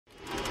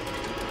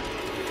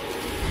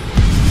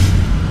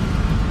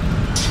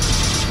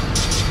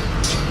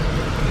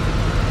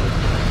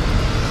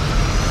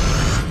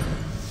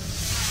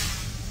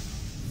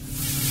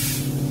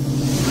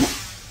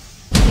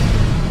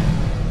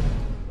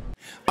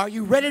Are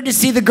you ready to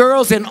see the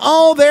girls in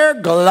all their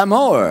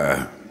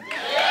glamour?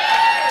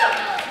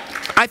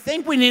 I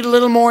think we need a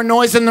little more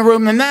noise in the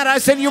room than that. I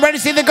said, you ready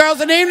to see the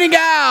girls in evening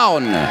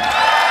gown?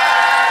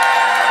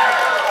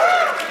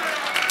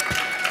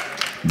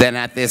 Then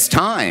at this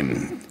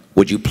time,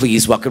 would you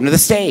please welcome to the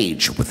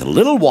stage, with a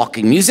little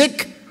walking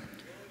music,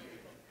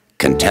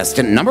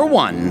 contestant number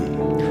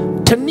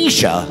 1,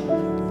 Tanisha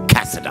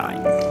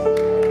Cassadine.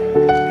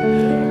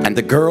 And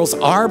the girls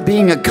are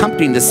being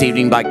accompanied this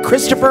evening by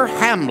Christopher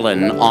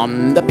Hamlin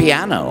on the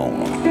piano.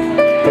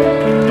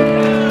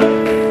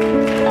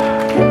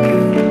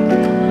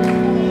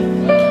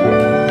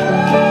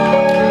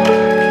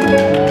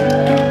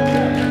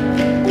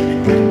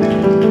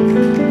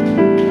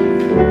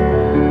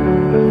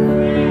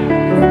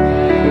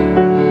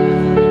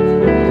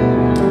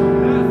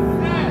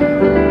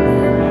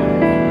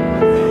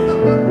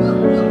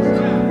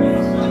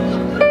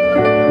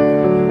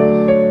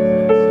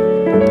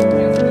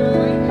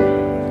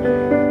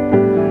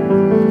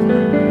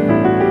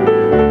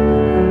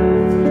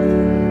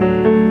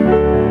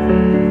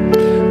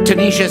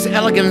 Tanisha's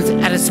elegance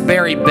at its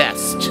very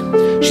best.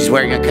 She's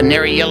wearing a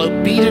canary yellow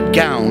beaded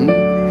gown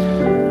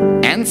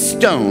and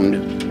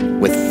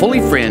stoned with fully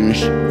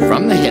fringed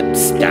from the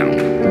hips down.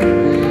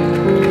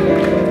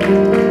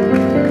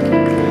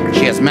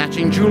 She has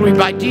matching jewelry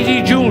by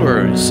DD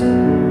Jewelers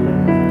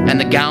and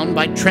the gown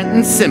by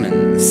Trenton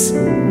Simmons.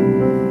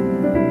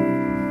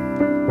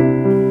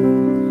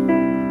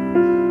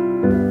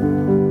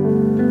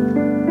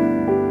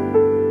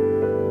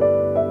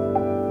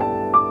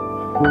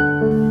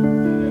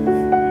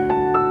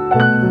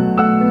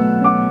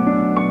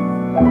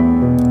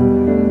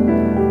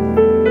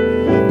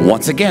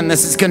 Once again,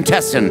 this is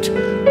contestant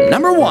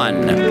number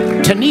 1,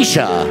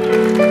 Tanisha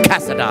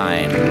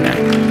Cassadine.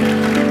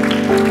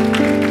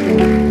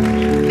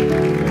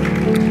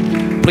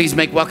 Please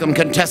make welcome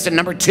contestant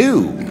number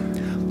 2,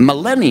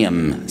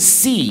 Millennium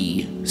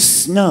C.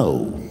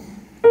 Snow.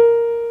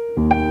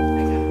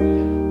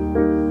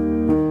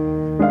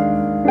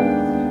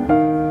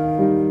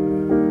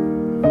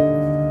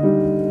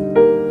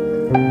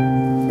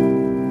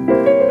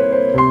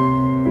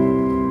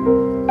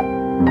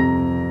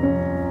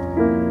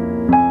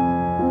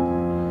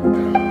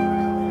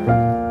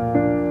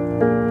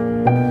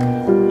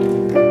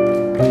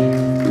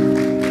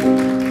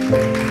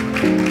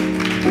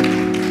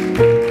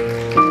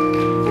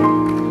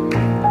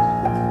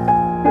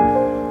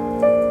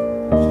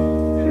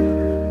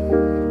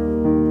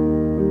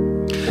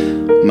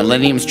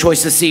 Millennium's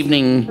choice this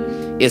evening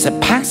is a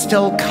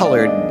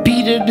pastel-colored,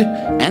 beaded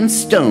and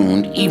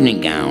stoned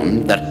evening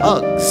gown that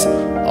hugs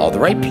all the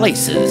right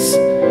places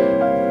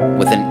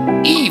with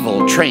an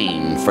evil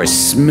train for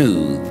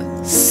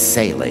smooth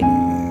sailing.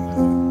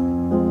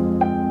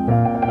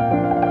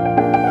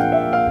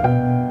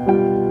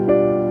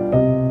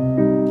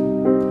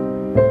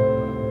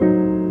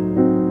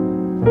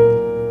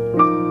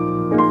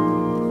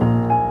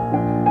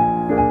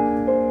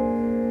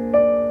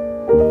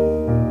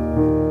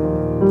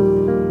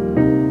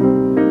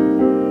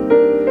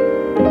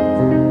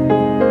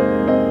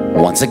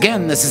 Once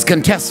again, this is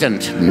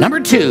contestant number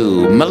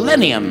 2,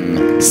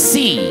 Millennium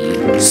C.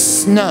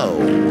 Snow.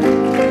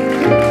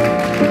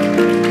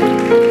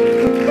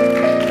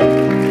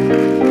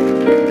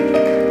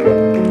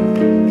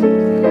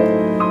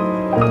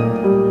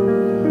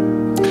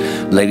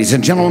 Ladies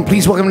and gentlemen,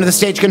 please welcome to the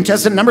stage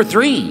contestant number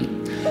 3,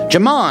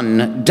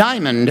 Jamon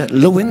Diamond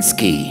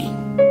Lewinsky.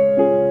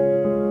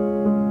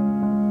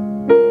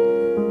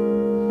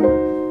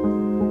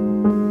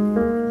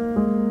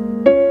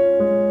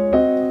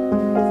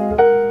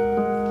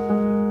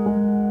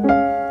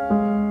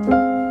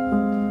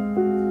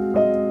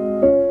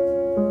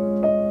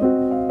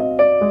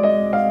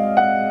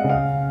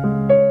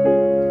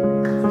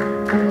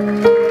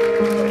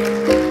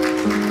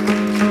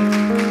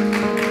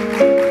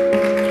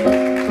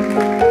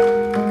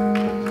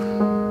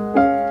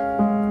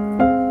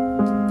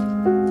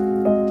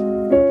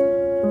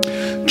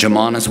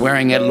 Jamon is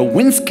wearing a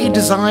Lewinsky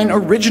design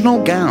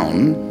original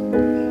gown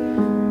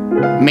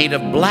made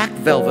of black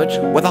velvet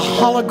with a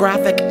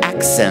holographic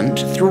accent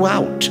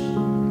throughout.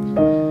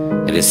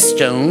 It is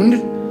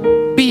stoned,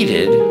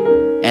 beaded,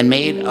 and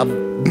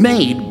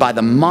made by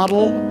the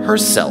model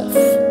herself.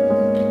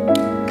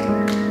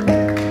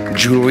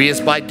 Jewelry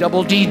is by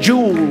Double D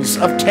Jewels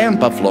of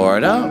Tampa,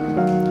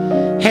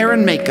 Florida. Hair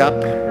and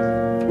makeup,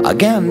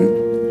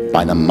 again,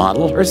 by the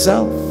model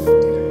herself.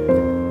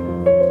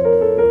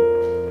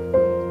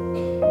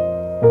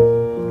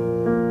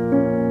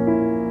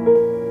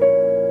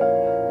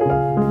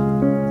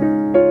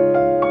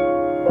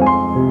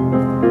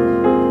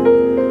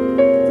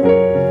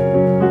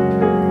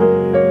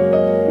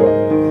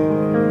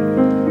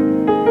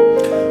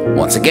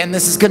 Once again,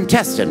 this is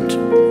contestant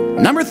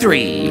number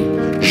 3,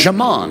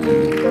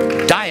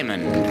 Jamon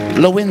Diamond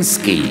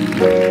Lewinsky.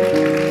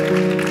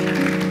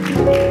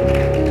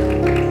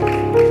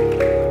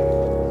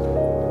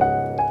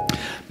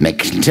 Make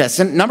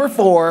contestant number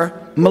 4,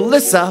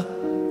 Melissa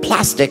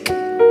Plastic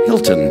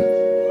Hilton.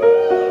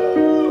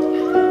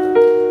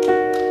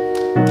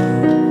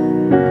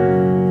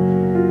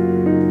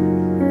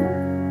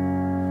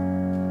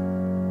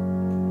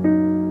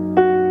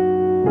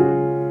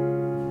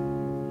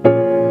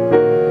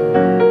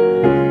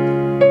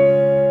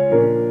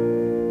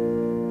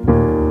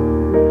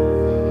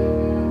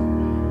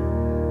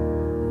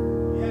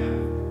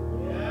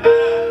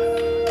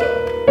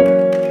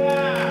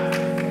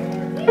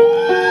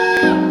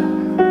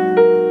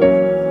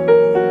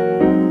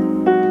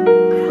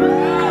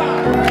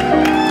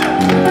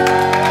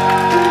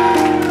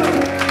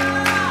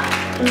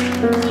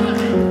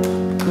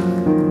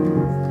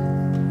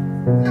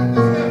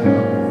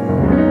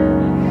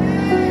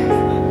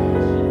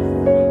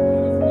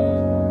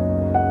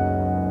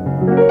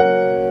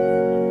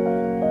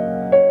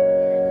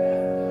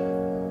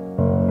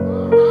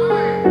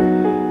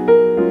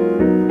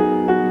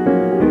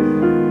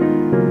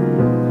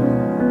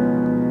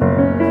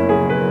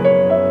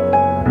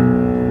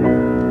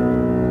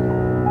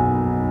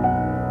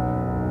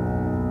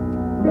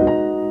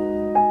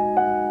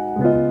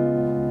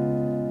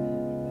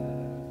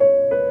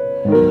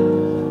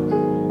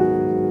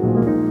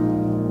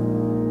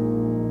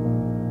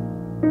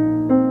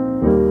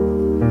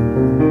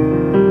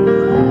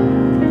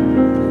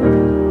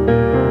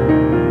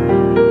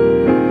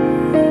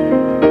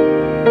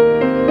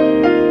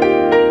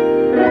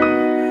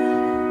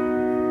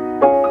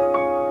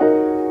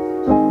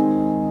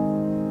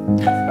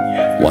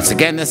 Once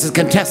again, this is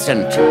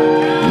contestant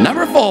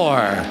number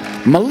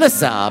 4,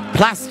 Melissa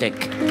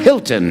Plastic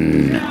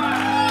Hilton.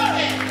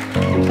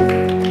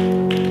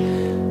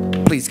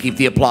 Please keep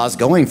the applause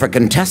going for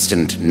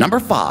contestant number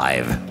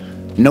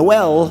 5,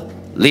 Noelle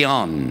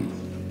Leon.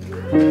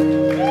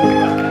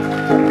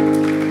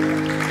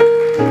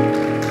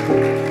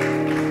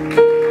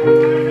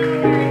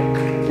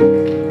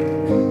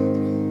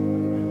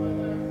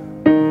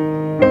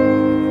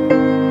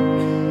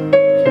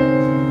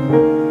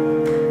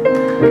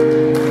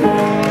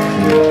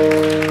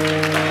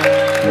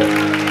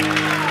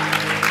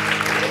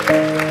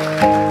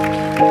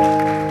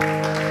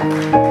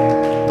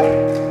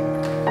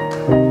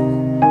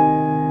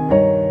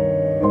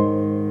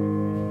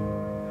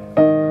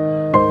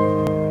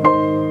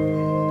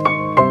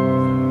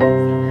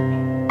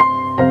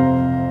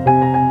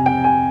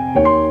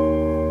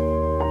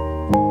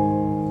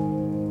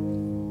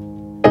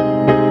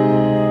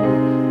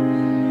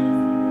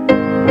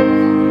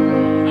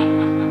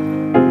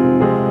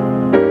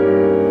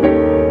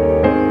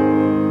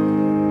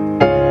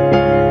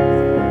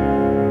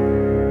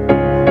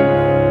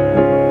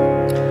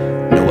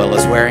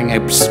 Wearing a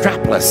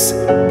strapless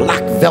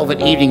black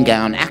velvet evening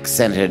gown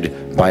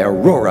accented by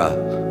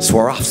Aurora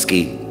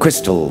Swarovski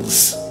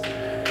crystals.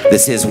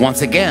 This is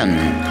once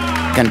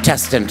again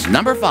contestant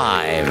number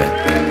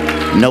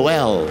 5,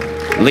 Noelle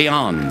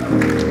Leon.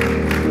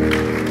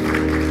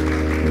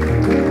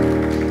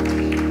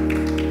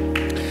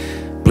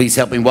 Please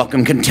help me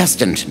welcome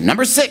contestant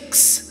number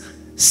 6,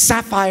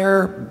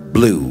 Sapphire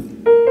Blue.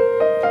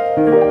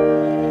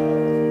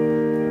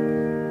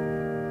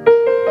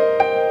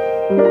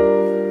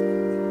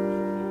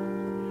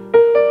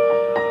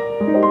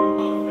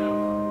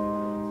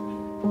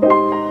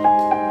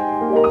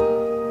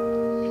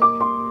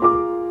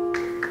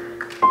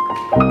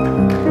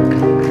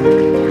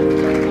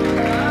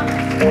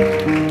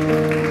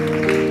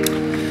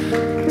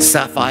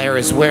 Sapphire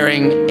is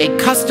wearing a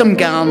custom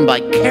gown by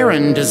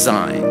Karen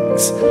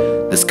Designs.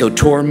 This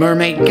couture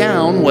mermaid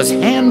gown was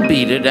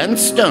hand-beaded and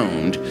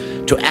stoned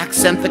to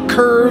accent the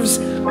curves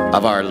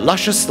of our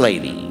luscious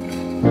lady,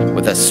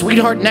 with a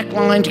sweetheart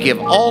neckline to give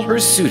all her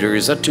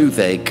suitors a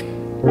toothache.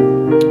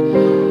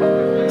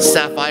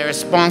 Sapphire is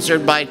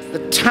sponsored by the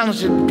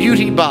talented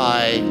beauty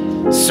by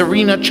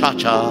Serena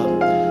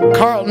Chacha,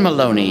 Carlton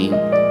Maloney,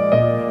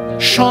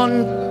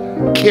 Sean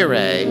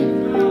Kire,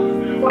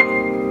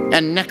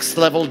 and Next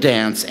Level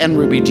Dance and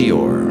Ruby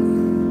Dior.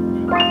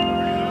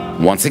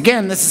 Once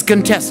again, this is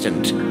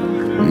contestant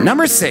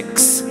number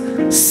 6,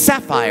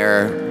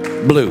 Sapphire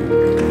Blue.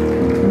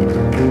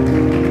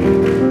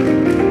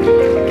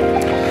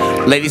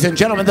 Ladies and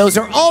gentlemen, those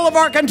are all of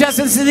our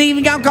contestants in the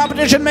evening gown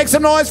competition. Make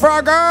some noise for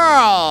our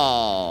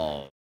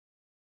girls.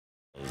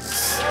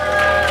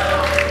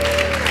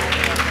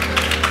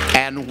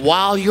 And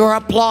while you're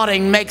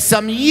applauding, make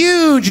some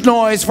huge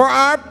noise for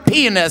our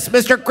pianist,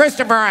 Mr.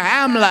 Christopher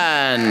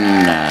Hamlin.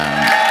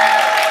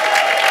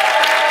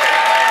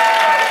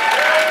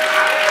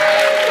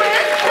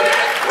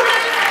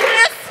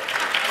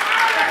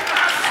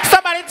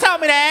 Somebody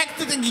told me that.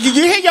 You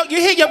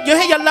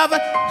hear your lover?